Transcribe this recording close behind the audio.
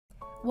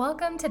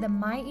Welcome to the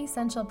My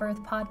Essential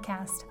Birth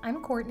podcast.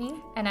 I'm Courtney.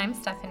 And I'm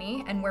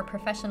Stephanie, and we're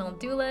professional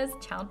doulas,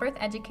 childbirth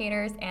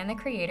educators, and the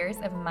creators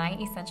of My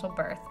Essential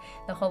Birth,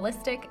 the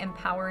holistic,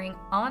 empowering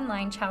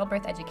online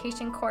childbirth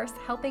education course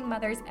helping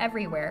mothers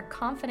everywhere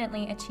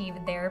confidently achieve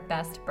their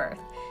best birth.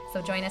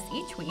 So join us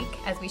each week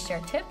as we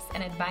share tips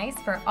and advice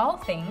for all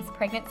things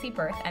pregnancy,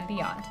 birth, and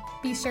beyond.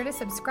 Be sure to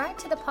subscribe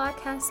to the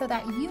podcast so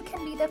that you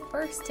can be the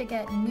first to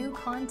get new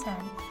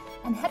content.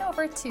 And head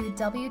over to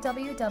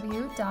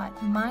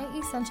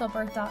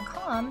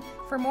www.myessentialbirth.com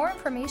for more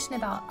information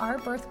about our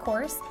birth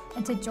course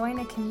and to join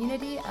a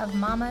community of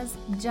mamas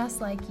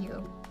just like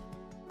you.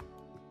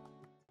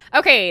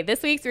 Okay,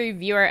 this week's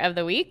reviewer of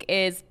the week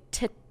is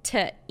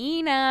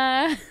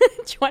Tina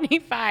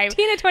 25.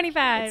 Tina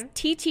 25.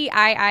 It's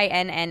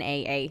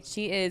TTIINNAA.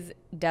 She is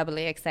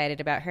doubly excited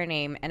about her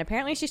name, and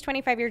apparently she's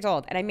 25 years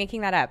old, and I'm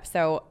making that up.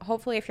 So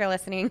hopefully if you're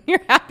listening,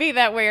 you're happy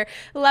that we're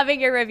loving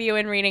your review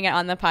and reading it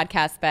on the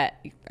podcast, but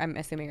I'm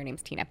assuming your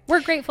name's Tina.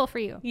 We're grateful for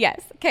you.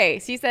 Yes. Okay.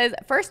 She says,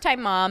 first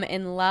time mom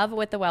in love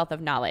with the wealth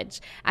of knowledge.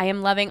 I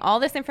am loving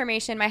all this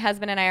information my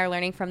husband and I are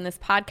learning from this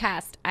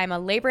podcast. I'm a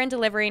labor and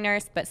delivery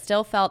nurse, but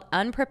still felt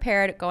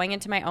unprepared going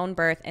into my own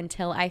birth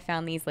until I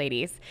found these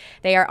ladies.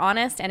 They are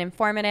honest and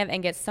informative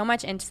and get so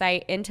much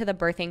insight into the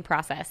birthing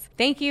process.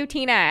 Thank you,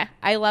 Tina.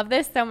 I love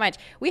this so much.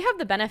 We have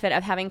the benefit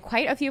of having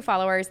quite a few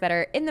followers that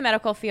are in the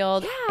medical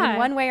field in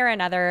one way or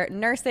another,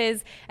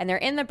 nurses, and they're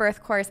in the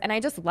birth course, and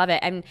I just love it.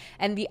 And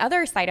the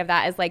other side of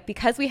that is, like,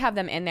 because we have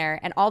them in there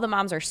and all the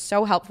moms are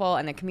so helpful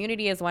and the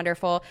community is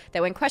wonderful,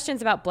 that when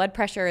questions about blood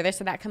pressure or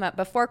this or that come up,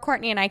 before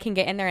Courtney and I can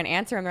get in there and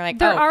answer them, they're like,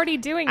 they're already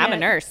doing it. I'm a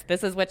nurse.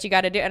 This is what you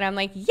got to do. And I'm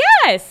like,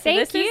 yes,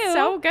 Thank you. Is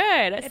so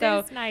good. It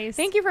so is nice.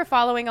 Thank you for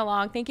following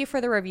along. Thank you for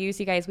the reviews,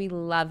 you guys. We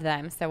love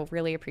them. So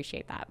really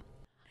appreciate that.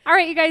 All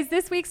right, you guys,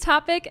 this week's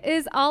topic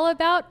is all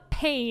about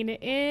pain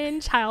in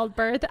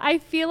childbirth. I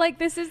feel like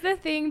this is the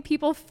thing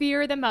people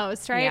fear the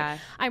most, right? Yeah.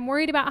 I'm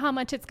worried about how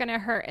much it's going to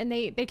hurt, and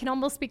they can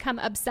almost become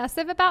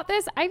obsessive about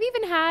this. I've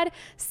even had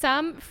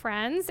some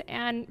friends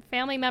and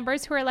family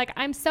members who are like,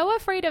 I'm so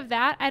afraid of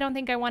that, I don't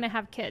think I want to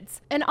have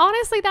kids. And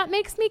honestly, that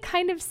makes me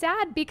kind of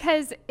sad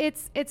because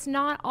it's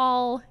not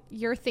all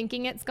you're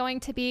thinking it's going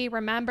to be.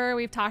 Remember,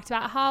 we've talked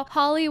about how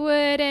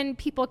Hollywood and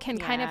people can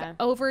kind of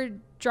over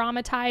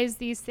dramatize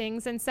these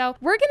things. And so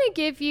we're going to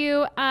give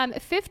you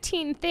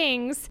 15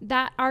 things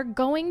that are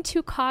going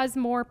to cause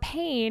more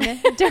pain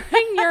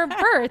during your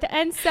birth.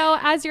 And so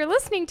as you're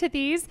listening to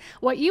these,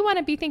 what you want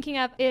to be thinking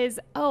of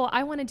is, oh,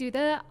 I want to do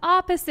the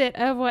opposite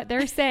of what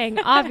they're saying,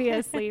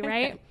 obviously,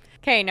 right?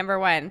 Okay, number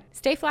one,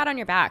 stay flat on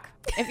your back.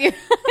 If you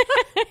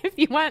if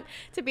you want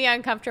to be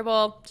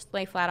uncomfortable, just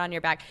lay flat on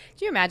your back.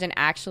 Do you imagine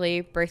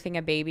actually birthing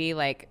a baby,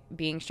 like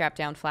being strapped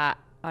down flat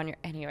on your,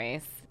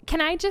 anyways? Can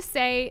I just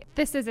say,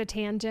 this is a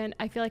tangent.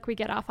 I feel like we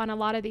get off on a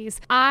lot of these.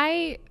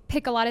 I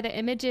pick a lot of the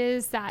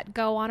images that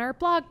go on our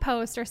blog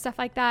posts or stuff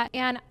like that.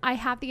 And I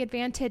have the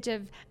advantage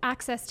of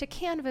access to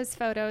Canva's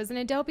photos and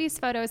Adobe's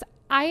photos.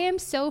 I am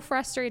so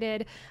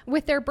frustrated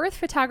with their birth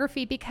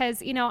photography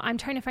because, you know, I'm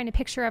trying to find a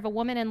picture of a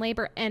woman in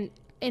labor, and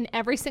in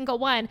every single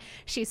one,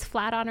 she's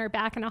flat on her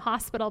back in a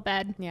hospital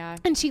bed. Yeah.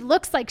 And she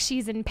looks like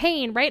she's in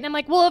pain, right? And I'm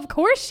like, well, of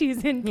course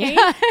she's in pain.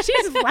 Yeah.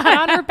 She's flat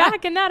on her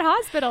back in that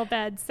hospital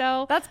bed.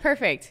 So that's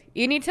perfect.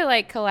 You need to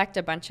like collect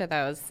a bunch of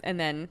those. And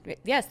then,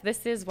 yes,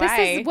 this is why.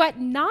 This is what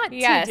not to do.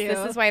 Yes,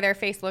 this is why their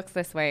face looks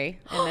this way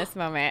in this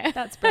moment.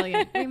 That's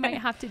brilliant. We might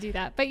have to do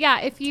that. But yeah,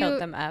 if you tilt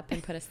them up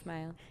and put a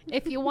smile.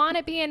 If you want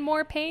to be in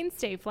more pain,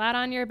 stay flat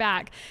on your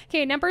back.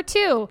 Okay, number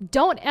 2,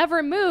 don't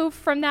ever move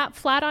from that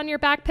flat on your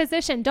back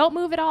position. Don't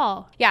move at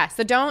all. Yeah,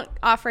 so don't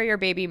offer your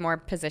baby more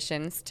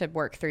positions to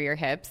work through your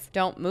hips.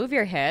 Don't move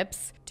your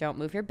hips. Don't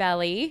move your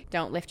belly.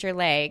 Don't lift your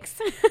legs,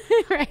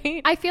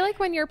 right? I feel like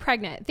when you're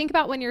pregnant, think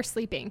about when you're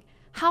sleeping.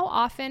 How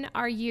often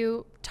are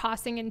you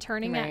tossing and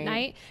turning at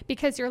night?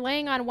 Because you're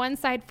laying on one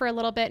side for a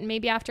little bit, and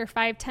maybe after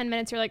 5-10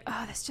 minutes, you're like,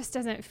 oh, this just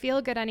doesn't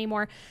feel good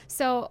anymore.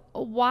 So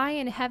why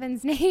in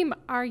heaven's name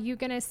are you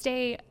going to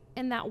stay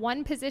in that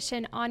one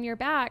position on your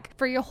back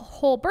for your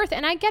whole birth?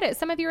 And I get it.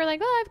 Some of you are like,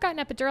 oh, I've got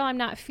an epidural, I'm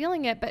not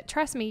feeling it. But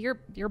trust me,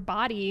 your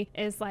body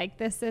is like,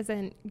 this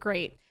isn't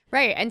great.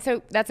 Right. And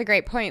so that's a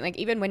great point. Like,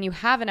 even when you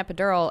have an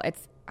epidural,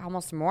 it's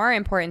almost more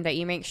important that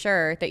you make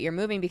sure that you're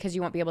moving, because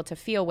you won't be able to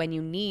feel when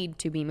you need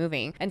to be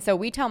moving. And so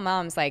we tell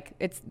moms, like,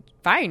 it's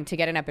fine to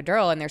get an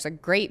epidural and there's a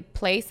great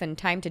place and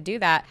time to do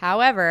that.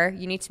 However,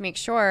 you need to make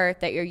sure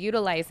that you're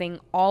utilizing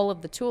all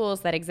of the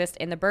tools that exist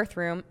in the birth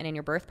room and in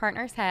your birth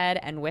partner's head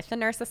and with the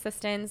nurse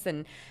assistants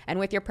and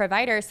with your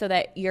providers, so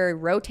that you're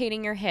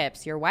rotating your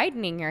hips, you're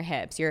widening your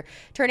hips, you're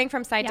turning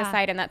from side to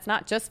side. And that's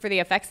not just for the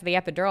effects of the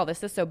epidural.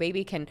 This is so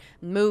baby can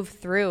move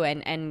through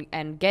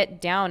and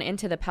get down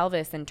into the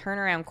pelvis and turn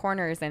around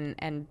corners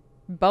and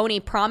bony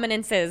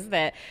prominences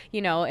that,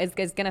 you know, is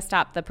going to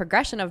stop the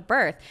progression of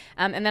birth.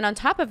 And then on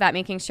top of that,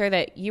 making sure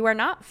that you are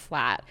not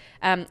flat.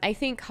 I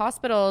think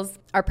hospitals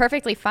are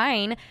perfectly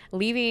fine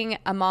leaving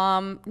a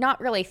mom not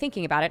really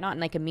thinking about it, not in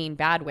like a mean,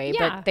 bad way,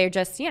 but they're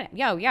just,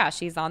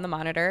 she's on the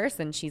monitors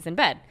and she's in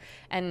bed.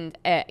 And,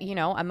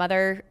 a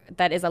mother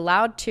that is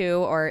allowed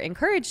to or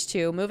encouraged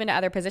to move into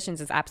other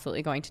positions is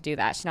absolutely going to do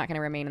that. She's not going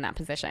to remain in that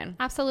position.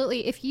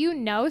 Absolutely. If you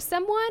know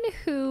someone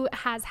who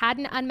has had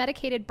an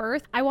unmedicated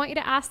birth, I want you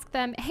to ask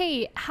them,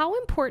 hey, how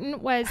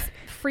important was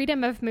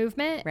freedom of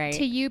movement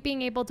to you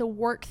being able to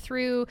work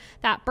through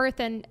that birth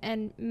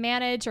and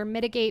manage or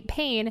mitigate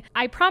pain?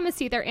 I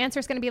promise you their answer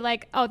is going to be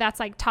like, oh, that's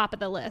like top of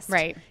the list.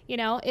 Right. You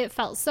know, it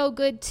felt so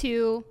good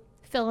to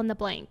fill in the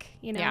blank,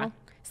 you know? Yeah.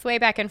 Sway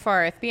back and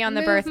forth, be on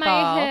the birth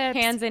ball,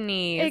 hands and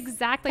knees.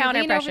 Exactly. Counter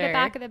Lean pressure. over the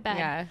back of the bed.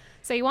 Yeah.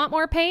 So you want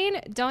more pain?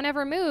 Don't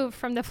ever move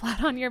from the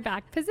flat on your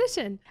back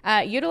position.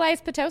 Utilize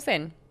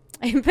Pitocin.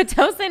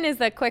 Pitocin is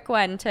a quick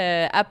one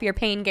to up your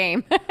pain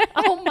game.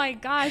 Oh my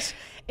gosh.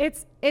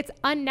 It's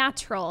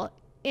unnatural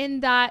in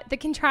that the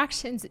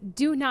contractions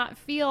do not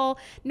feel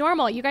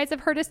normal. You guys have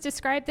heard us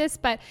describe this,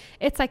 but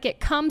it's like it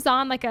comes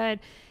on like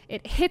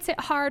it hits it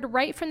hard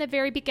right from the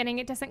very beginning.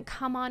 It doesn't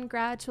come on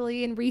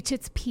gradually and reach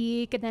its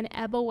peak and then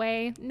ebb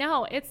away.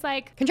 No, it's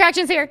like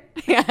contractions here.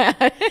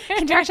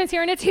 Contractions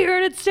here, and it's here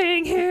and it's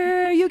staying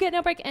here. You get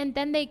no break. And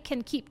then they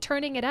can keep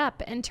turning it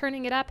up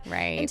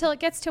right, until it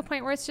gets to a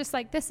point where it's just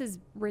like, this is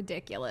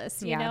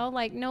ridiculous. You know,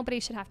 like nobody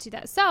should have to do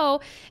that.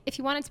 So if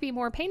you want it to be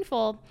more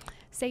painful,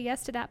 say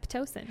yes to that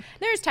Pitocin.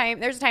 There's a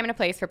time and a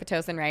place for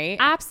Pitocin, right?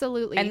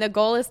 Absolutely. And the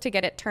goal is to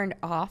get it turned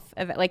off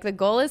of it. Like the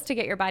goal is to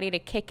get your body to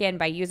kick in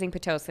by using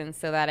Pitocin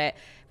so that it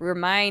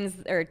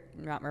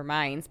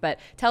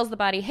tells the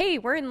body, hey,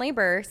 we're in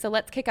labor, so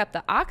let's kick up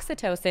the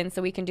oxytocin so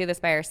we can do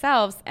this by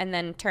ourselves, and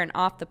then turn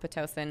off the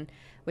Pitocin,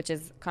 which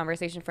is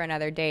conversation for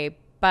another day.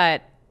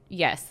 But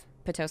yes,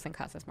 Pitocin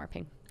causes more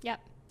pain. Yep.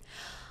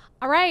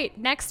 All right,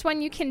 next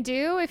one you can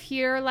do if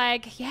you're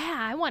like, yeah,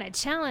 I want a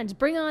challenge,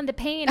 bring on the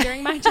pain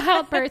during my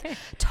childbirth.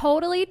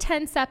 Totally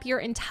tense up your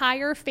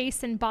entire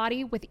face and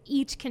body with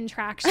each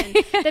contraction.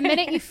 The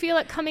minute you feel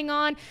it coming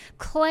on,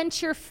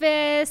 clench your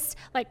fist,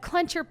 like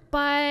clench your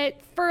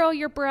butt, furrow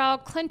your brow,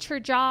 clench your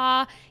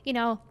jaw,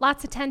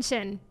 lots of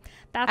tension.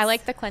 I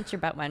like the clench your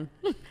butt one.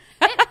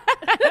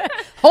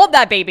 Hold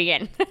that baby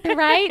in.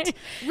 Right?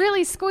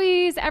 Really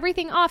squeeze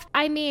everything off.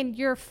 I mean,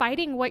 you're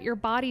fighting what your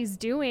body's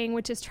doing,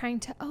 which is trying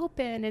to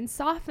open and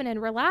soften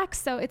and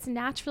relax. So it's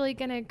naturally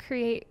going to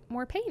create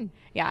more pain.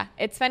 Yeah.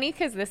 It's funny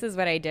because this is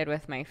what I did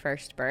with my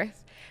first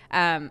birth.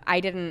 I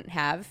didn't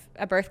have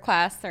a birth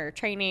class or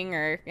training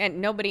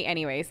and nobody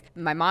anyways.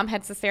 My mom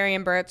had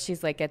cesarean birth.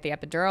 She's like, get the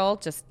epidural.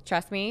 Just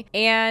trust me.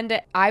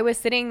 And I was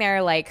sitting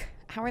there like,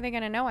 how are they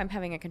going to know I'm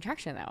having a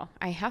contraction though?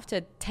 I have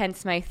to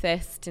tense my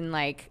fist and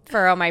like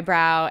furrow my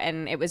brow,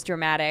 and it was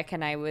dramatic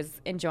and I was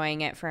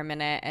enjoying it for a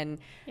minute. And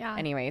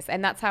anyways,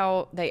 and that's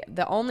how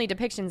the only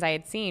depictions I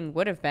had seen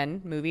would have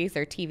been movies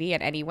or TV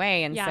in any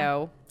way. And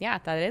so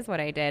that is what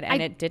I did.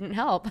 And it didn't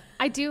help.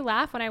 I do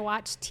laugh when I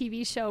watch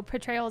TV show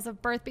portrayals of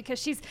birth because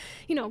she's,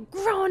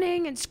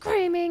 groaning and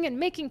screaming and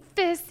making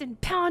fists and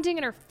pounding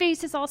and her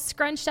face is all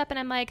scrunched up. And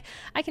I'm like,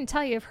 I can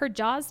tell you if her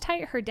jaw's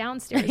tight, her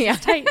downstairs is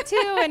tight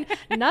too. And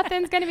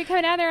nothing's going to be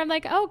coming out there. I'm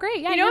like, oh,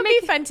 great. Yeah, you know what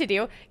would be fun to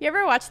do? You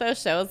ever watch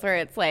those shows where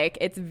it's like,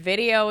 it's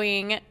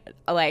videoing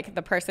like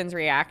the person's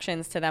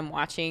reactions to them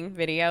watching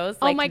videos?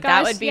 Like, oh my gosh,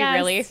 that would be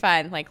really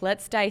fun. Like,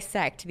 let's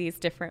dissect these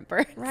different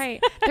births. Right.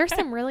 There's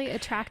some really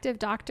attractive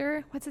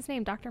doctor. What's his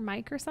name? Dr.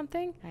 Mike or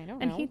something? I don't know.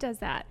 And he does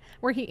that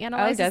where he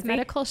analyzes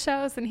medical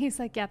shows and he's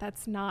like, yeah,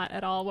 that's not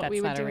at all what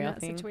we would do in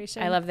that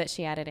situation. I love that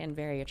she added in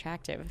very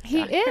attractive.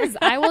 He is.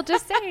 I will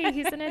just say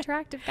he's an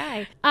attractive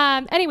guy.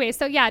 Anyway,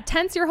 so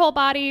tense your whole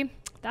body.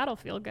 That'll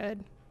feel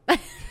good.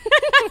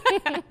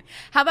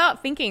 How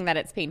about thinking that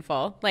it's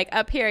painful? Like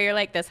up here, you're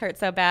like, this hurts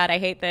so bad. I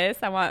hate this.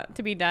 I want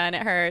to be done.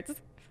 It hurts.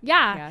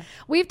 Yeah.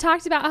 We've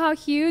talked about how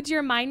huge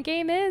your mind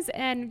game is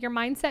and your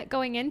mindset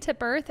going into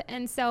birth.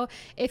 And so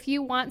if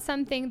you want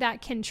something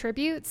that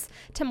contributes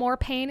to more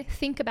pain,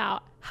 think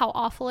about how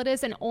awful it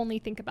is and only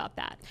think about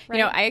that.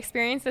 Right? I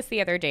experienced this the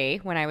other day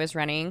when I was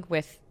running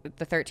with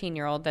the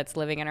 13-year-old that's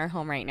living in our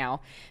home right now.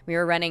 We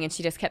were running and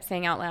she just kept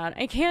saying out loud,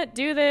 I can't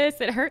do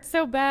this. It hurts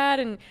so bad.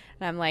 And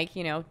I'm like,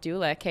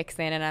 doula kicks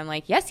in and I'm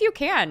like, yes, you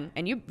can.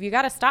 And you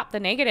got to stop the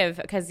negative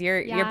because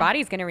your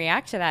body's going to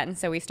react to that. And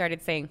so we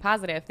started saying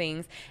positive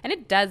things and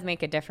it does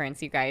make a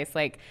difference, you guys.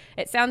 Like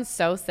it sounds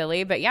so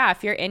silly, but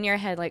if you're in your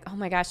head like, oh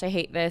my gosh, I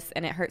hate this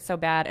and it hurts so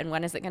bad. And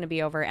when is it going to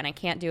be over? And I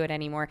can't do it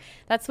anymore.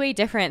 That's way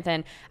different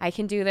than I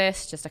can do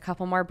this, just a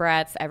couple more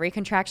breaths. Every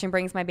contraction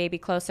brings my baby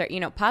closer.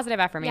 Positive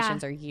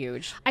affirmations are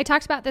huge. I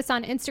talked about this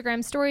on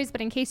Instagram stories, but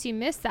in case you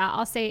missed that,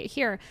 I'll say it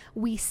here.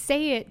 We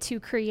say it to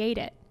create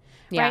it.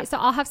 Yeah. Right. So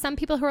I'll have some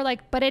people who are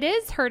like, but it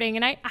is hurting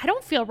and I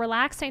don't feel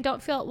relaxed. I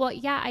don't feel, well,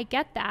 yeah, I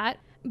get that.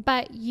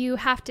 but you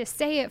have to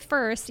say it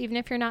first, even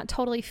if you're not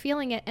totally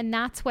feeling it. And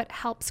that's what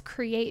helps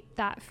create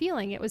that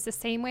feeling. It was the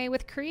same way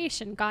with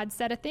creation. God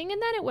said a thing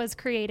and then it was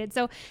created.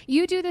 So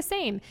you do the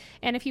same.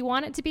 And if you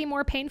want it to be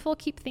more painful,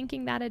 keep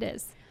thinking that it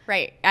is.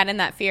 Right. Add in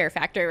that fear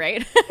factor,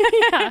 right?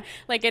 Yeah.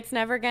 Like it's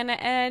never going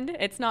to end.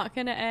 It's not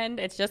going to end.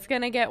 It's just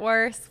going to get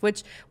worse,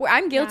 which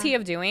I'm guilty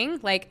of doing.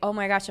 Like, oh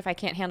my gosh, if I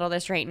can't handle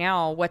this right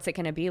now, what's it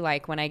going to be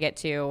like when I get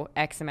to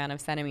X amount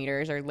of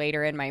centimeters or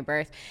later in my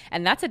birth?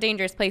 And that's a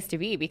dangerous place to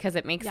be because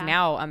it makes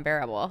now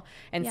unbearable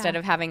instead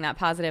of having that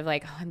positive,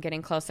 like, oh, I'm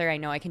getting closer. I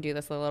know I can do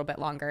this a little bit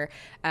longer.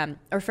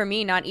 Or for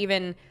me, not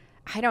even,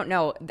 I don't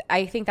know.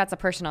 I think that's a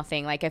personal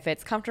thing. Like if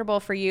it's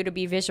comfortable for you to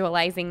be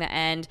visualizing the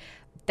end,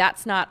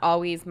 that's not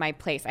always my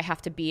place. I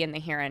have to be in the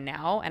here and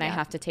now, and I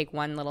have to take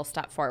one little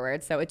step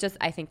forward. So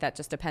I think that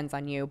just depends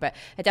on you, but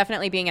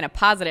definitely being in a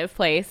positive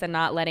place and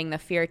not letting the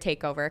fear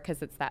take over,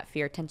 because it's that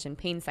fear, tension,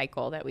 pain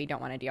cycle that we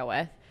don't want to deal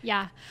with.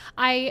 Yeah.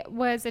 I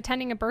was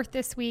attending a birth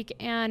this week,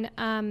 and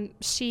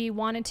she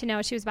wanted to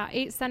know, she was about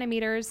 8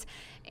 centimeters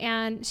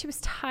and she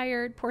was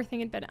tired. Poor thing,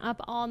 had been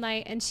up all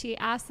night. And she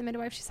asked the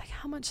midwife, she's like,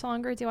 how much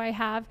longer do I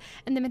have?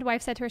 And the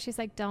midwife said to her, she's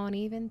like, don't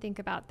even think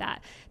about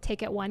that.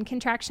 Take it one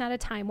contraction at a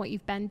time. What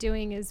you've been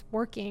doing is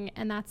working.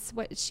 And that's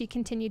what she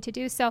continued to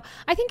do. So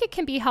I think it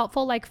can be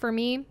helpful. Like for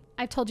me,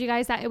 I've told you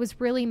guys that it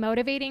was really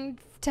motivating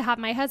to have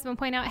my husband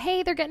point out,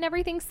 hey, they're getting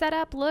everything set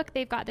up. Look,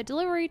 they've got the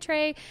delivery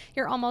tray.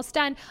 You're almost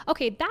done.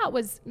 Okay, that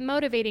was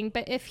motivating.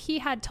 But if he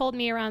had told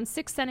me around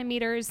 6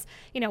 centimeters,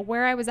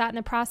 where I was at in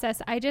the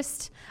process, I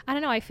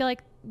don't know. I feel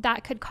like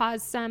that could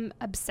cause some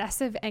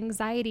obsessive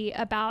anxiety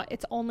about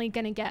it's only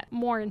going to get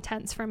more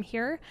intense from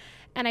here.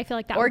 And I feel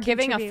like that or would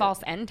giving a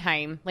false end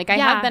time. Like I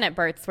have been at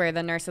births where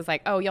the nurse is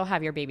like, oh, you'll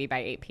have your baby by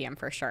 8 p.m.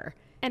 for sure.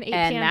 And 8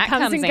 p.m. that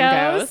comes and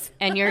goes.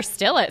 And you're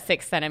still at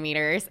 6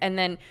 centimeters. And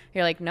then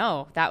you're like,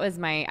 no, that was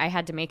I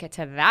had to make it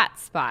to that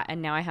spot.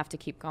 And now I have to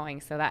keep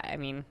going. So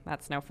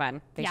that's no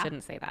fun. They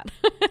shouldn't say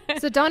that.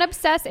 So don't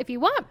obsess. If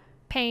you want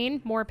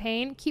more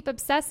pain, keep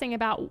obsessing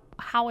about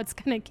how it's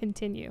going to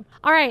continue.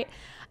 All right.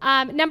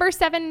 Number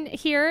 7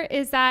 here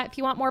is that if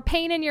you want more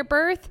pain in your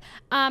birth,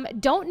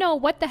 don't know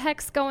what the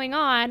heck's going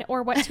on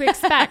or what to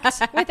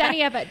expect with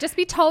any of it. Just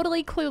be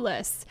totally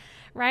clueless.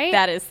 Right?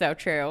 That is so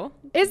true.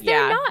 Is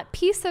there not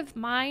peace of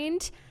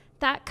mind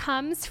that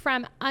comes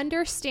from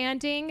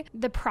understanding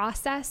the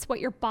process, what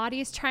your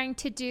body is trying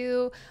to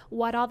do,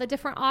 what all the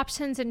different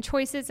options and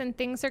choices and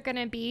things are going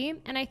to be?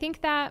 And I think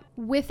that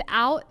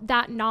without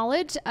that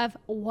knowledge of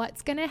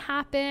what's going to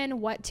happen,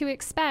 what to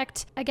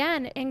expect,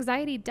 again,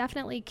 anxiety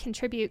definitely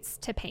contributes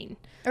to pain.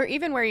 Or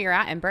even where you're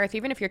at in birth,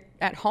 even if you're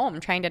at home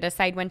trying to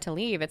decide when to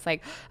leave, it's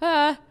like,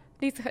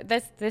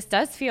 this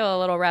does feel a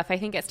little rough. I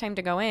think it's time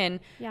to go in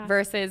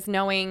versus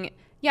knowing,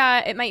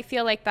 it might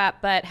feel like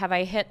that, but have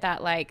I hit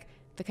that, like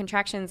the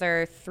contractions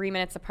are 3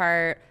 minutes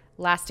apart,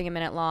 lasting a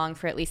minute long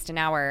for at least an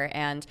hour.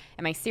 And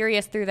am I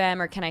serious through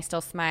them or can I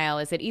still smile?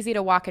 Is it easy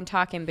to walk and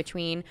talk in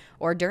between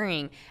or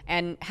during?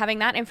 And having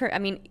that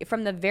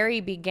from the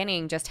very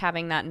beginning, just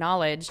having that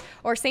knowledge.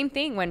 Or same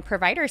thing when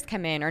providers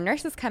come in or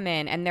nurses come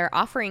in and they're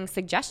offering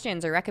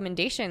suggestions or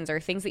recommendations or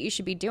things that you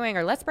should be doing,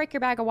 or let's break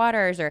your bag of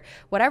waters or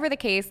whatever the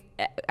case.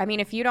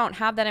 If you don't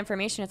have that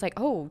information, it's like,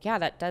 oh yeah,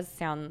 that does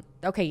sound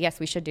okay. Yes,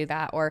 we should do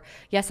that. Or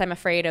yes, I'm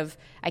afraid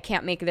I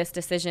can't make this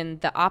decision,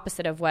 the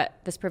opposite of what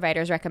this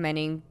provider is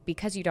recommending,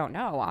 because you don't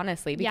know,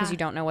 honestly, because you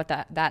don't know what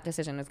that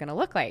decision is going to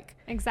look like.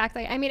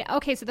 Exactly.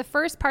 Okay, so the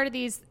first part of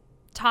these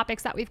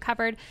topics that we've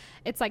covered,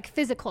 it's like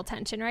physical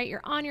tension, right?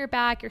 You're on your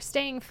back, you're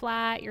staying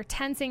flat, you're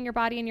tensing your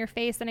body and your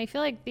face. And I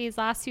feel like these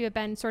last few have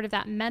been sort of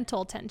that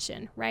mental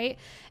tension, right?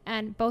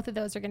 And both of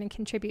those are going to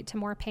contribute to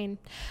more pain.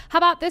 How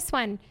about this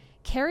one?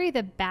 Carry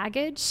the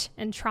baggage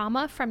and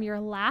trauma from your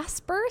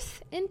last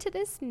birth into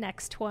this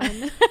next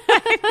one.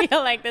 I feel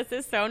like this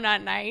is so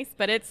not nice,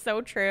 but it's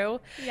so true.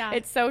 Yeah.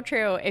 It's so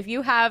true. If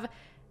you have,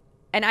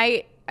 and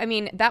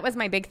that was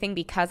my big thing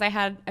because I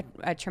had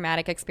a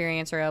traumatic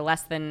experience, or I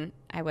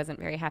wasn't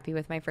very happy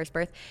with my first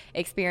birth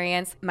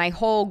experience. My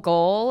whole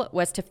goal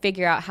was to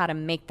figure out how to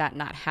make that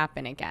not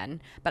happen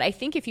again. But I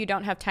think if you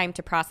don't have time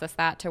to process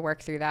that, to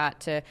work through that,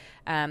 to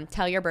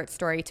tell your birth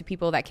story to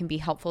people that can be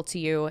helpful to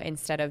you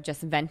instead of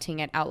just venting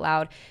it out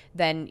loud,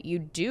 then you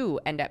do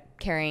end up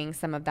carrying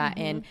some of that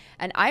in.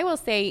 And I will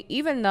say,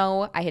 even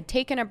though I had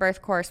taken a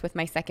birth course with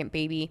my second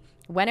baby,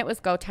 when it was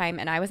go time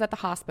and I was at the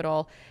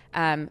hospital,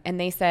 and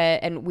they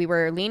said, and we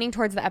were leaning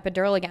towards the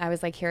epidural again, I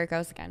was like, here it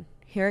goes again.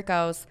 Here it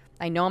goes.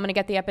 I know I'm going to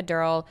get the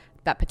epidural.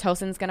 That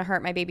Pitocin is going to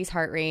hurt my baby's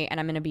heart rate, and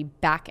I'm going to be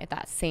back at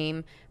that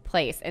same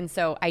place. And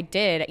so I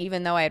did,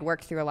 even though I had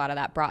worked through a lot of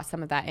that, brought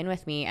some of that in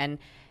with me, and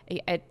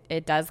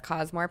it does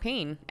cause more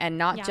pain, and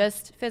not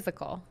just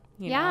physical.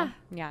 You know?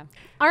 Yeah.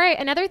 All right.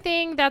 Another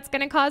thing that's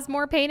going to cause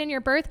more pain in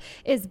your birth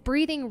is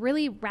breathing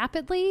really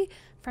rapidly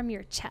from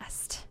your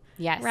chest.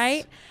 Yes.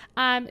 Right?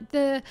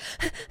 The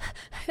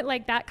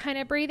like that kind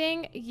of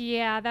breathing.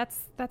 Yeah,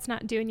 that's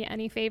not doing you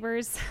any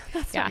favors.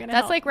 That's not gonna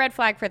help. Like red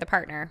flag for the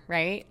partner,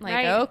 right?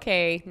 Like,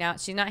 okay, now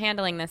she's not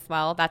handling this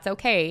well. That's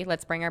okay.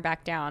 Let's bring her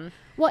back down.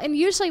 Well, and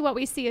usually what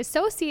we see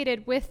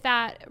associated with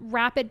that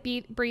rapid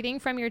breathing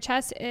from your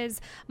chest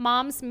is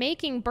moms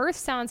making birth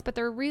sounds, but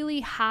they're really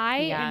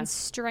high and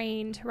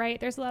strained, right?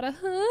 There's a lot of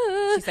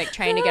she's like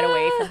trying to get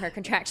away from her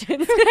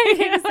contractions.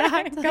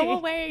 Exactly. Go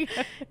away.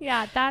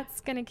 Yeah, that's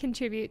going to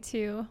contribute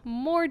to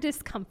more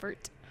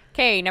discomfort.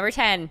 Okay, number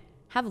 10.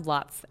 Have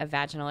lots of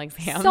vaginal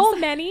exams. So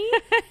many.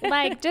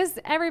 Like just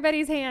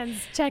everybody's hands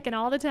checking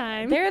all the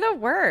time. They're the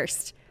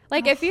worst.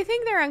 Like if you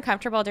think they're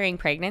uncomfortable during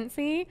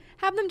pregnancy,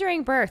 have them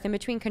during birth in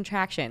between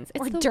contractions.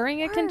 It's or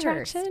during a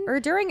contraction. Or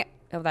during,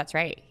 oh, that's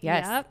right.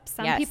 Yes. Yep.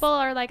 Some people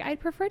are like,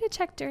 I'd prefer to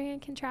check during a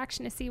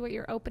contraction to see what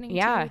you're opening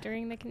to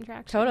during the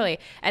contraction. Totally.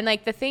 And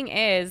like the thing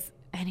is,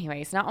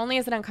 anyways, not only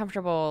is it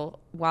uncomfortable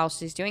while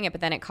she's doing it,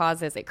 but then it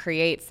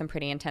creates some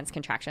pretty intense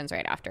contractions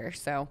right after.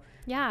 So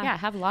yeah,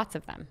 have lots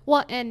of them.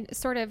 Well, and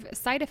sort of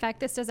side effect,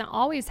 this doesn't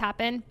always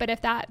happen, but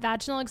if that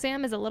vaginal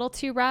exam is a little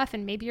too rough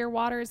and maybe your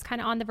water is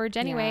kind of on the verge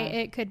anyway,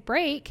 it could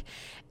break.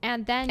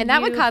 And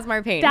that would cause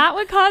more pain. That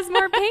would cause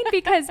more pain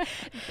because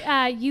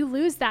you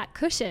lose that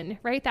cushion,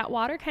 right? That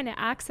water kind of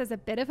acts as a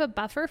bit of a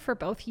buffer for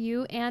both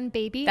you and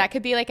baby. That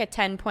could be like a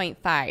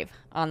 10.5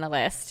 on the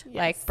list. Yes.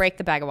 Like break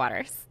the bag of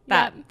waters.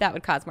 That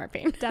would cause more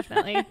pain.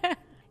 Definitely.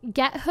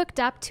 Get hooked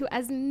up to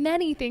as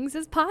many things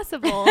as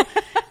possible,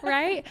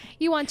 right?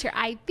 You want your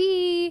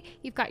IV,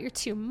 you've got your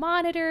 2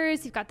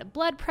 monitors, you've got the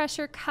blood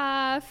pressure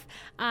cuff,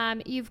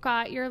 you've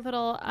got your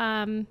little,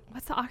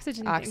 what's the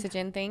oxygen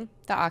thing?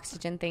 The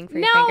oxygen thing for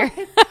your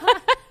finger.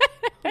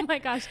 Oh my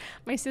gosh,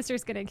 my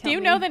sister's going to kill me. Do you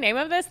know the name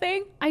of this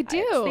thing? I do.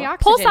 It's the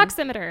pulse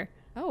oximeter.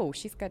 Oh,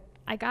 she's good.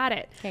 I got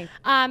it. Okay.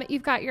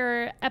 You've got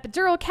your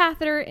epidural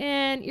catheter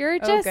in. You're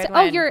just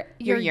your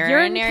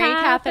urinary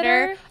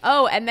catheter.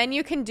 Oh, and then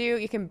you can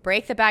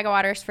break the bag of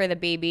waters for the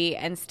baby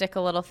and stick a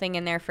little thing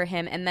in there for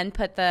him, and then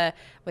put the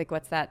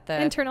what's that?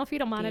 The internal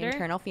fetal monitor. The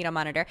internal fetal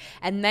monitor,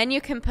 and then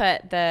you can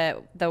put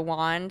the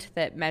wand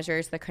that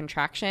measures the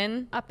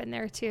contraction up in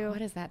there too.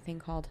 What is that thing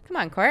called? Come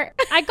on, Court.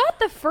 I got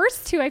the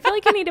first 2. I feel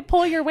like you need to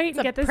pull your weight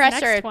and get this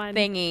next one.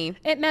 Thingy.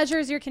 It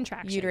measures your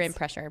contractions. Uterine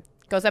pressure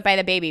goes up by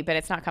the baby, but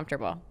it's not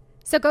comfortable.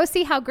 So go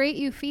see how great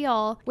you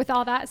feel with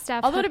all that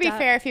stuff. Although to be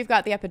fair, if you've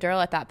got the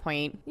epidural at that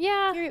point, you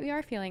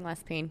are feeling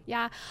less pain.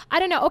 Yeah. I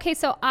don't know. Okay,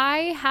 so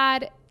I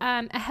had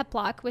a hip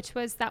lock,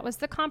 that was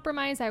the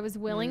compromise I was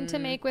willing to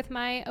make with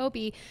my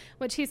OB,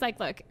 which he's like,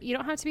 look, you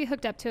don't have to be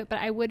hooked up to it, but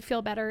I would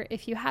feel better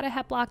if you had a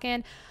hip lock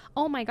in.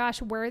 Oh my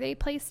gosh, where they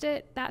placed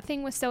it, that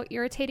thing was so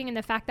irritating. And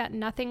the fact that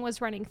nothing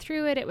was running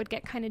through it, it would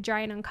get kind of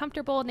dry and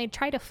uncomfortable. And they'd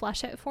try to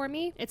flush it for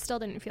me. It still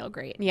didn't feel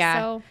great. Yeah.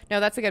 So,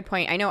 no, that's a good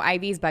point. I know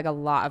IVs bug a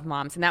lot of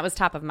moms, and that was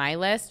top of my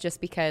list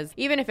just because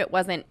even if it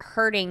wasn't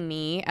hurting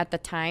me at the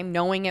time,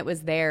 knowing it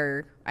was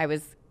there, I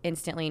was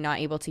instantly not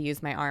able to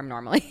use my arm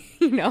normally,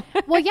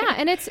 Well, yeah,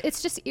 and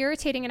it's just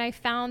irritating, and I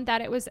found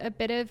that it was a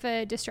bit of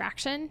a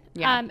distraction,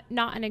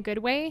 not in a good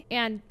way,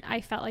 and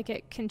I felt like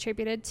it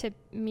contributed to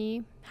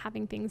me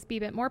having things be a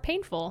bit more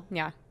painful.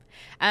 Yeah.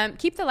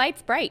 Keep the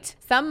lights bright.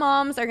 Some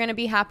moms are going to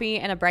be happy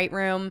in a bright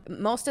room.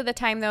 Most of the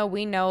time, though,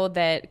 we know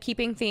that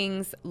keeping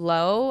things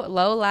low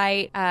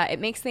light, it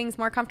makes things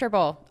more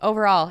comfortable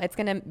overall. It's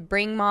going to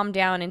bring mom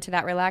down into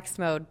that relaxed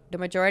mode. The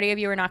majority of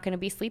you are not going to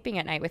be sleeping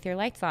at night with your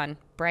lights on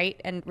bright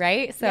and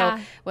right. So,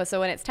 so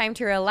when it's time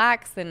to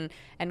relax and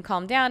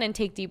calm down and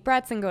take deep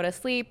breaths and go to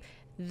sleep,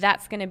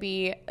 that's going to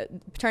be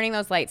turning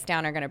those lights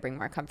down are going to bring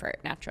more comfort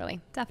naturally.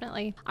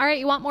 Definitely. All right.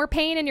 You want more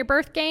pain in your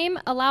birth game?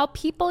 Allow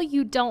people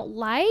you don't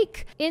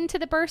like into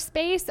the birth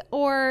space,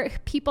 or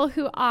people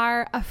who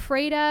are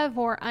afraid of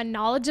or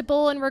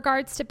unknowledgeable in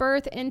regards to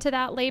birth into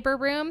that labor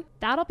room.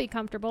 That'll be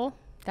comfortable.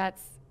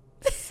 That's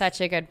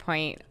such a good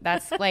point.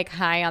 That's like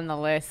high on the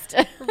list.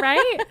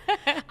 Right?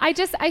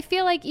 I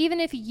feel like even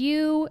if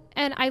you,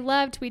 and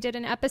we did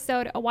an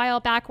episode a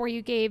while back where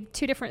you gave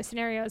 2 different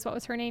scenarios. What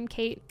was her name?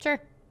 Kate? Sure.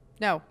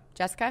 No,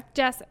 Jessica?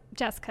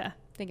 Jessica.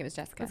 I think it was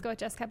Jessica. Let's go with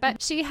Jessica.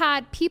 But she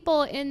had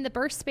people in the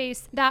birth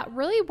space that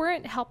really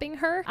weren't helping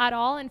her at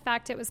all. In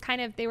fact, it was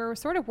they were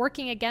sort of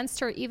working against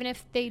her, even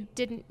if they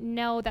didn't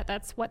know that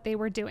that's what they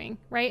were doing,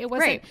 right? It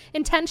wasn't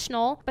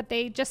intentional, but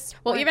they just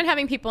even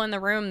having people in the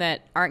room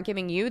that aren't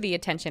giving you the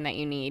attention that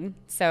you need.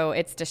 So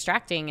it's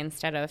distracting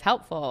instead of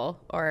helpful.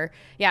 Or,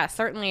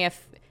 certainly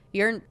if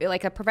you're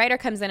like a provider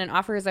comes in and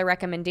offers a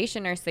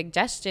recommendation or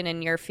suggestion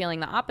and you're feeling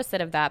the opposite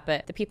of that,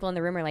 but the people in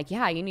the room are like,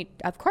 you need,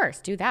 of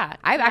course, do that.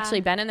 I've actually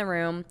been in the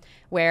room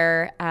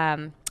where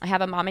I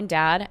have a mom and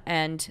dad,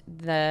 and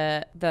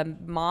the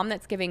mom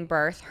that's giving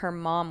birth, her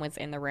mom was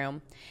in the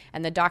room,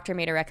 and the doctor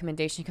made a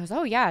recommendation. He goes,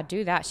 oh yeah,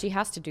 do that. She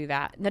has to do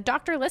that. And the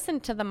doctor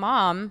listened to the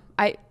mom.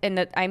 And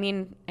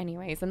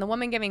the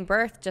woman giving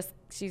birth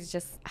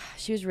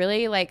she was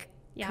really like,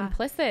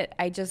 complicit.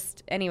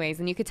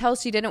 And you could tell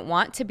she didn't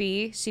want to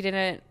be. She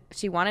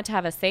wanted to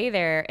have a say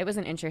there. It was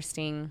an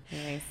interesting,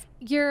 anyways.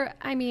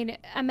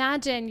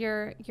 imagine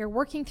you're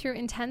working through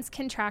intense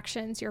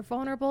contractions, you're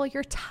vulnerable,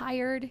 you're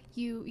tired,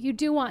 you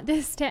do want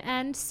this to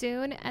end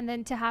soon, and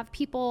then to have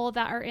people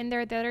that are in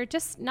there that are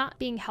just not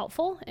being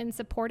helpful and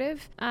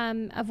supportive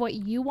of what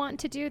you want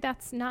to do,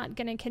 that's not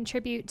going to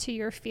contribute to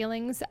your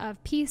feelings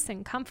of peace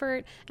and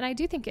comfort. And I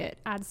do think it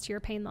adds to your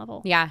pain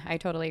level. Yeah, I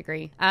totally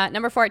agree.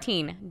 Number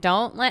 14,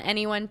 don't let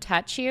anyone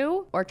touch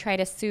you or try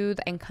to soothe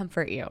and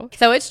comfort you.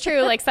 So it's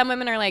true. Like some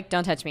women are like,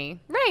 don't touch me.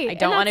 Right. I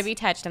don't want to be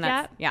touched.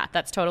 And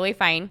that's totally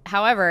fine.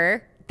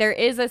 However, there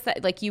is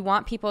like you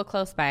want people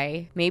close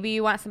by. Maybe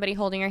you want somebody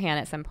holding your hand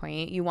at some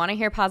point. You want to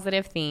hear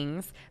positive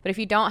things. But if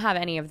you don't have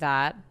any of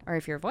that, or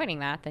if you're avoiding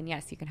that, then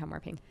yes, you can have more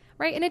pain.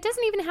 Right. And it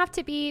doesn't even have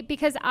to be,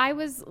 because I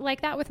was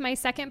like that with my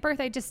second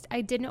birth. I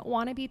didn't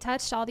want to be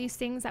touched. All these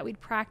things that we'd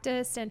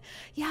practiced, and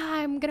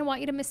I'm going to want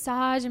you to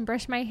massage and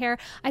brush my hair.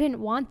 I didn't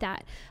want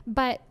that.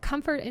 But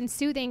comfort and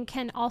soothing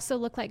can also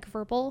look like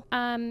verbal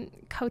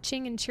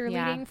coaching and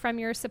cheerleading from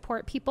your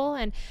support people.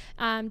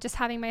 And just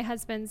having my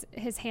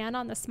his hand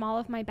on the small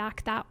of my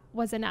back, that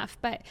was enough.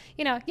 But,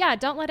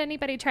 don't let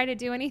anybody try to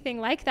do anything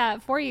like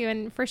that for you.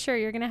 And for sure,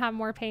 you're going to have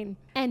more pain.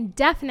 And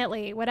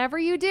definitely, whatever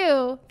you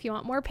do, if you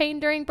want more pain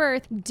during birth,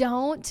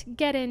 don't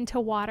get into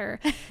water.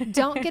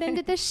 Don't get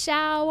into the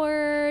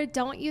shower.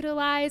 Don't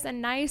utilize a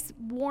nice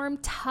warm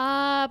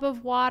tub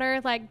of water.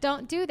 Like,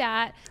 don't do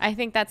that. I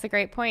think that's a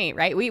great point,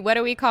 right? What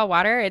do we call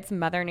water? It's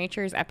Mother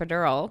Nature's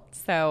epidural.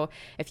 So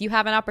if you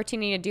have an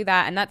opportunity to do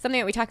that, and that's something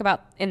that we talk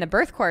about in the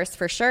birth course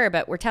for sure,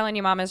 but we're telling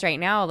you mamas right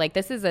now, like,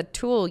 this is a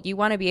tool you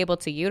want to be able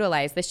to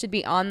utilize. This should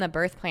be on the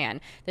birth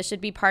plan. This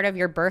should be part of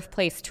your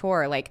birthplace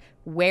tour. Like,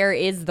 where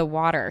is the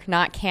water?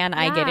 Not can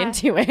I get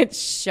into it?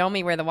 Show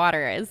me where the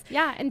water is.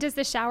 Yeah. And does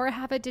the shower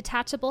have a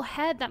detachable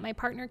head that my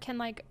partner can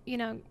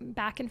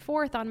back and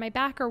forth on my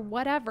back or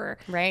whatever?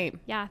 Right.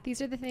 Yeah.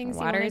 These are the things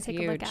Water you want is to take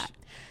huge. a look at.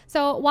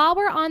 So while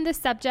we're on the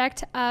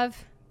subject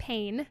of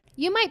pain,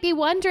 you might be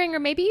wondering, or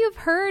maybe you've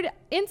heard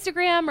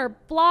Instagram or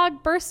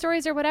blog birth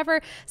stories or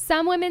whatever.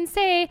 Some women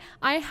say,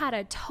 I had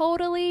a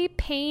totally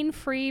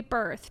pain-free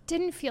birth.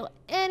 Didn't feel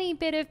any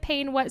bit of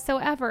pain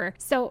whatsoever.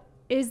 So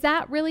is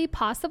that really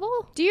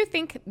possible? Do you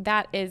think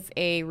that is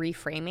a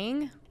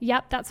reframing?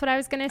 Yep, that's what I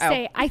was going to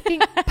say. I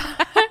think...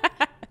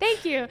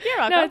 Thank you. You're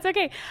welcome. No, it's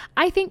okay.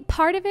 I think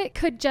part of it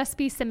could just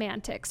be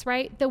semantics,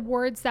 right? The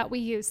words that we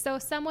use. So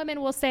some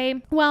women will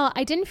say, well,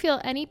 I didn't feel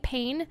any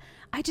pain.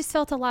 I just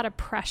felt a lot of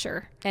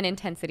pressure. And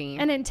intensity.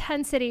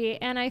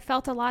 And I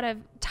felt a lot of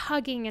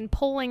tugging and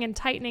pulling and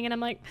tightening. And I'm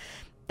like,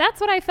 that's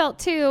what I felt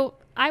too.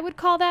 I would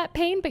call that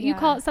pain, but you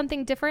call it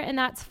something different, and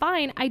that's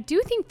fine. I do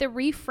think the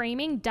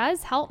reframing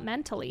does help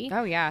mentally.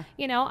 Oh, yeah.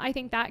 I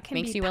think that can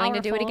makes be you willing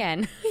to do it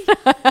again.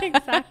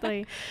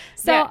 Exactly.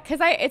 So, because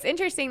it's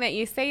interesting that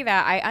you say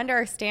that. I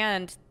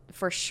understand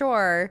for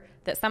sure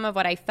that some of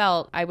what I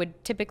felt I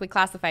would typically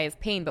classify as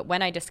pain, but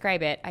when I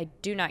describe it, I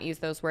do not use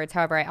those words.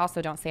 However, I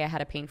also don't say I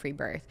had a pain-free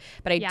birth,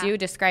 but I do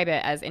describe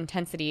it as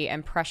intensity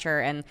and pressure,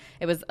 and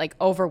it was like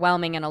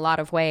overwhelming in a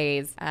lot of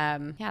ways.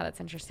 That's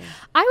interesting.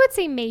 I would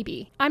say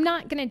maybe. I'm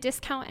not going to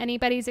discount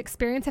anybody's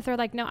experience if they're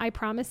like, no, I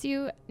promise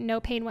you no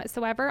pain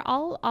whatsoever.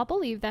 I'll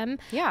believe them.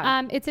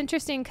 Yeah. It's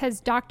interesting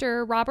because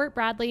Dr. Robert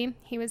Bradley,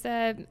 he was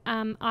a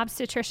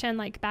obstetrician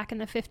like back in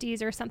the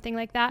 50s or something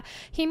like that.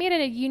 He made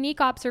a unique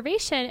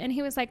observation, and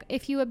he was like,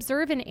 if you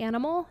observe an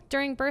animal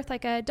during birth,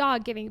 like a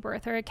dog giving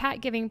birth or a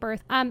cat giving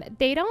birth,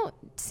 they don't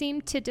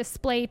seem to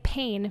display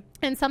pain.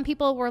 And some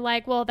people were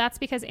like, well, that's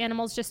because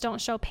animals just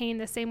don't show pain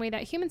the same way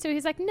that humans do.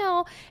 He's like,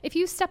 no, if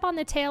you step on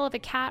the tail of a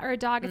cat or a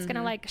dog, it's going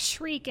to like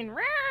shriek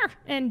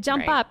and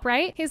jump up,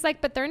 right? He's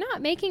like, but they're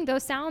not making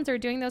those sounds or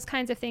doing those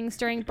kinds of things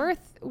during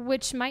birth,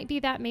 which might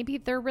be that maybe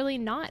they're really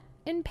not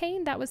in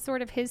pain. That was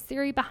sort of his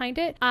theory behind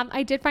it.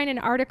 I did find an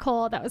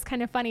article that was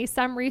kind of funny.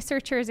 Some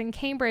researchers in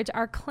Cambridge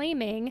are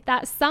claiming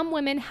that some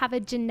women have a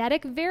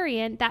genetic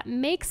variant that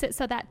makes it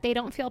so that they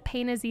don't feel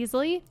pain as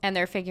easily. And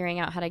they're figuring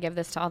out how to give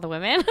this to all the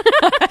women.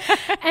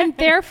 And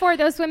therefore,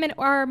 those women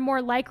are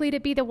more likely to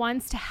be the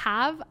ones to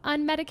have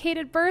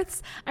unmedicated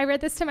births. I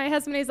read this to my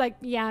husband. He's like,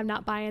 yeah, I'm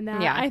not buying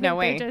that. Yeah, no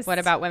way. What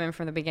about women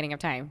from the beginning of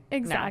time?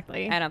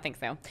 Exactly. No, I don't think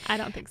so. I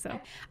don't think so.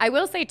 I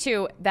will say,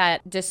 too,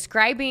 that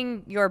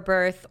describing your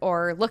birth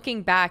or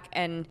looking back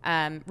and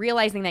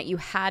realizing that you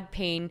had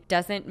pain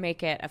doesn't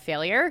make it a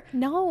failure.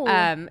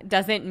 No.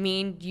 Doesn't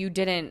mean you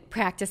didn't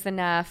practice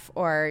enough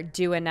or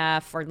do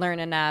enough or learn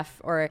enough,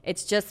 or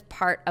it's just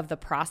part of the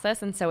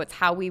process. And so it's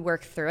how we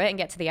work through it and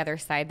get to the other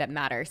side that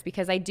matters.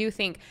 Because I do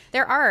think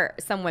there are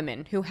some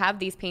women who have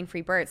these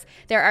pain-free births.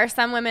 There are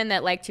some women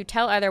that like to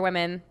tell other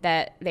women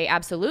that they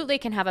absolutely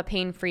can have a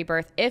pain-free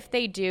birth if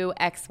they do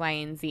X, Y,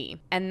 and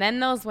Z. And then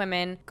those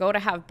women go to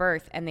have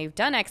birth and they've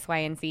done X, Y,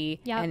 and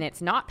Z, and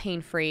it's not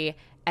pain-free.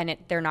 And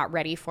they're not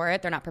ready for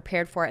it. They're not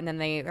prepared for it. And then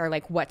they are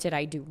like, what did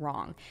I do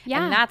wrong?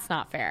 Yeah. And that's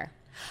not fair.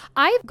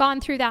 I've gone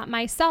through that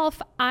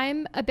myself.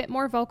 I'm a bit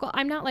more vocal.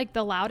 I'm not like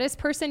the loudest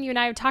person. You and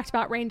I have talked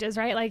about ranges,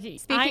 right? Like,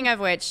 speaking of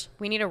which,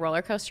 we need a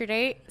roller coaster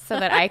date so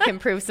that I can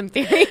prove some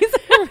theories.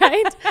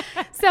 Right?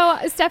 So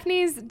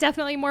Stephanie's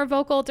definitely more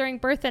vocal during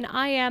birth than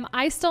I am.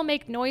 I still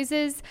make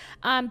noises,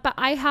 but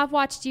I have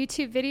watched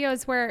YouTube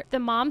videos where the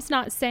mom's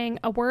not saying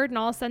a word and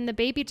all of a sudden the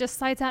baby just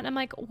slides out and I'm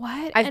like,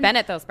 what? I've been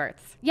at those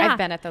births. Yeah. I've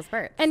been at those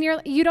births. And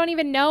you don't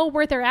even know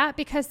where they're at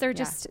because they're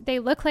just, they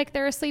look like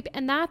they're asleep.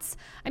 And that's,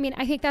 I mean,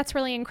 I think that's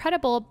really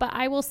incredible. But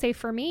I will say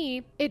for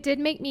me, it did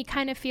make me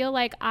kind of feel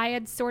like I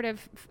had sort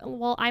of,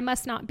 well, I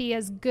must not be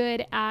as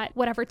good at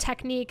whatever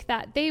technique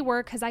that they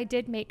were because I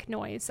did make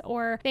noise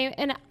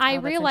I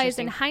realize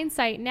in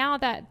hindsight now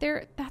that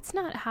that's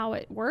not how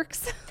it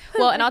works.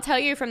 Well, and I'll tell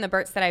you from the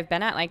births that I've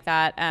been at like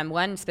that,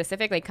 one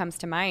specifically comes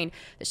to mind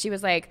that she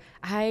was like,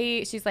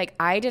 she's like,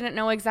 I didn't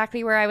know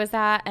exactly where I was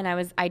at. And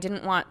I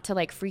didn't want to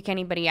like freak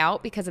anybody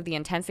out because of the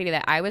intensity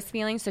that I was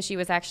feeling. So she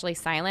was actually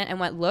silent, and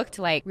what looked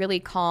like really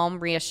calm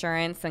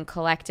reassurance and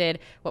collected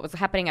what was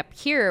happening up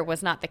here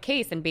was not the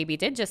case. And baby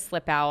did just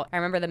slip out. I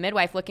remember the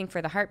midwife looking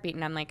for the heartbeat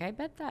and I'm like, I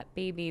bet that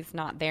baby's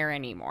not there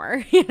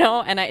anymore,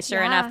 and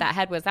sure enough, that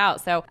head was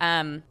out. So,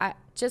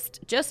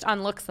 just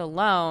on looks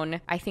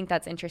alone, I think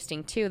that's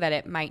interesting too, that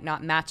it might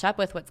not match up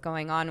with what's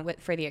going on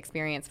for the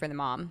experience for the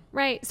mom.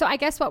 Right. So I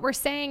guess what we're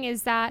saying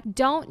is that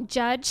don't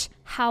judge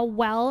how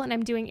well, and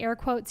I'm doing air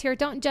quotes here,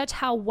 don't judge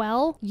how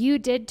well you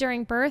did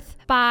during birth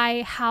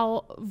by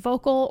how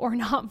vocal or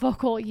not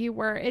vocal you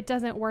were. It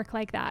doesn't work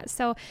like that.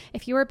 So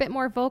if you were a bit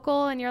more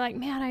vocal and you're like,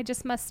 man, I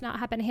just must not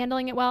have been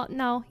handling it well.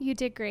 No, you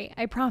did great.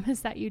 I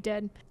promise that you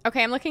did.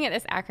 Okay. I'm looking at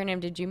this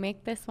acronym. Did you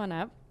make this one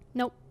up?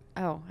 Nope.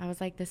 Oh, I was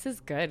like, this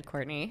is good,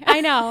 Courtney. I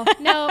know.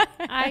 No,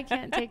 I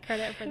can't take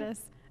credit for this.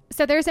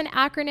 So there's an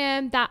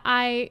acronym that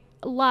I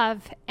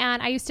love,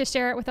 and I used to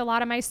share it with a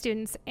lot of my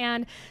students.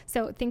 And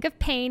so think of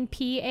PAIN,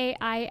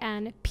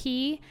 P-A-I-N.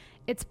 P,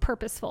 it's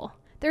purposeful.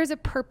 There's a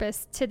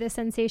purpose to the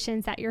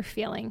sensations that you're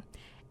feeling.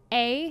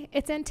 A,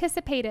 it's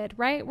anticipated,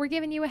 right? We're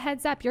giving you a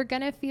heads up. You're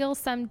going to feel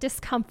some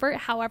discomfort,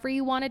 however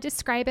you want to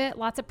describe it.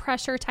 Lots of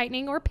pressure,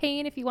 tightening, or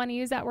pain. If you want to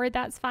use that word,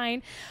 that's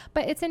fine.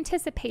 But it's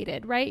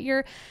anticipated, right?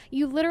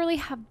 You literally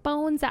have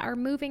bones that are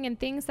moving and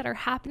things that are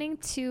happening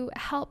to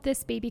help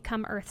this baby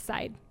come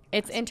earthside.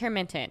 It's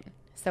intermittent,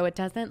 so it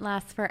doesn't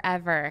last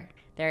forever.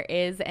 There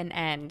is an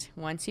end.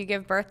 Once you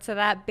give birth to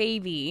that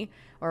baby,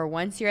 or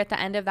once you're at the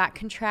end of that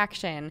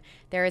contraction,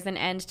 there is an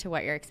end to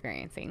what you're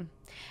experiencing.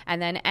 And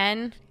then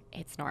N,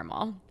 it's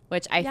normal,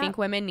 which I think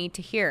women need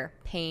to hear.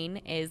 Pain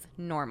is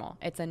normal.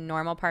 It's a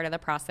normal part of the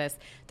process.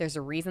 There's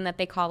a reason that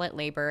they call it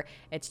labor.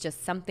 It's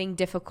just something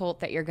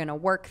difficult that you're going to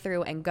work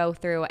through and go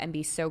through and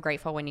be so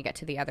grateful when you get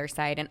to the other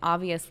side. And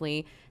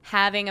obviously,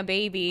 having a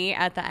baby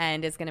at the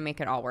end is going to make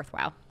it all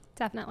worthwhile.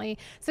 Definitely.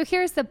 So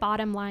here's the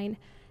bottom line.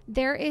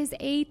 There is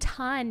a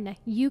ton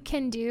you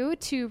can do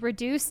to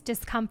reduce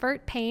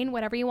discomfort, pain,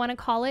 whatever you want to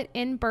call it,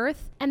 in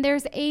birth. And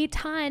there's a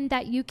ton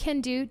that you can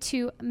do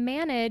to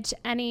manage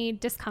any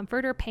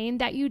discomfort or pain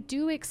that you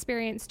do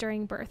experience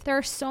during birth. There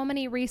are so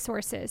many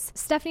resources.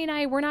 Stephanie and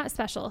I, we're not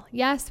special.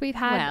 Yes, we've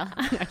had...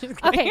 Well,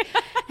 okay,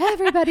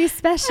 everybody's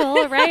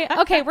special, right?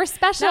 Okay, we're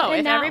special no, in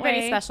if that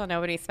everybody's way. Special,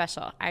 nobody's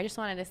special. I just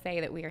wanted to say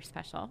that we are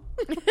special.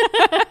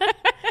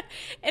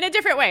 In a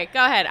different way.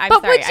 Go ahead. I'm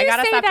sorry. But would you I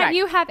gotta say stop that track.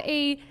 you have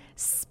a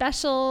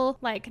special,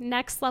 like,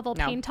 next level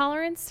pain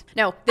tolerance?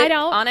 No, I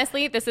don't.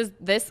 Honestly,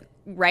 this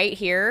right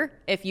here.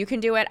 If you can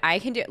do it, I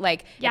can do it.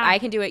 Like, if I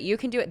can do it, you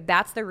can do it.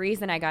 That's the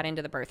reason I got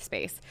into the birth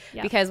space.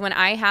 Yep. Because when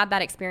I had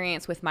that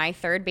experience with my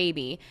third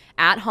baby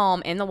at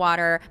home in the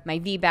water, my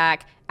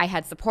VBAC, I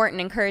had support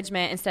and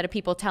encouragement instead of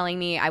people telling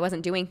me I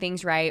wasn't doing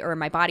things right or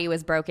my body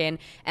was broken,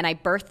 and I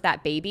birthed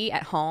that baby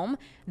at home.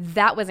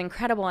 That was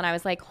incredible. And I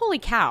was like, holy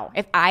cow,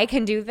 if I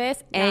can do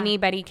this,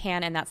 anybody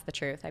can. And that's the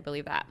truth. I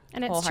believe that.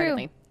 And it's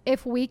true.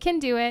 If we can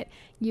do it,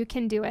 you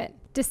can do it.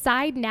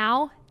 Decide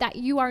now that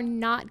you are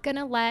not going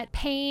to let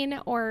pain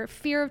or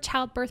fear of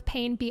childbirth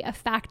pain be a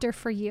factor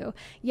for you.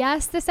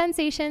 Yes, the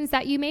sensations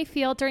that you may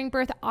feel during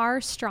birth are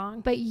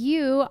strong, but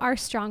you are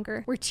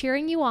stronger. We're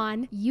cheering you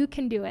on. You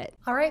can do it.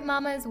 All right,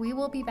 mamas, we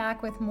will be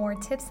back with more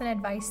tips and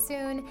advice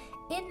soon.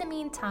 In the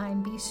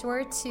meantime, be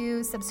sure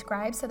to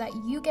subscribe so that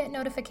you get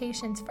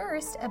notifications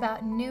first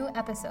about new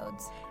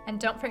episodes. And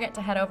don't forget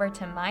to head over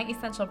to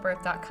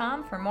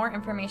myessentialbirth.com for more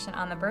information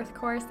on the birth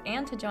course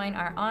and to join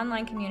our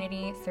online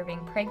community serving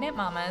pregnant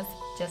mamas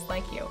just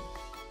like you.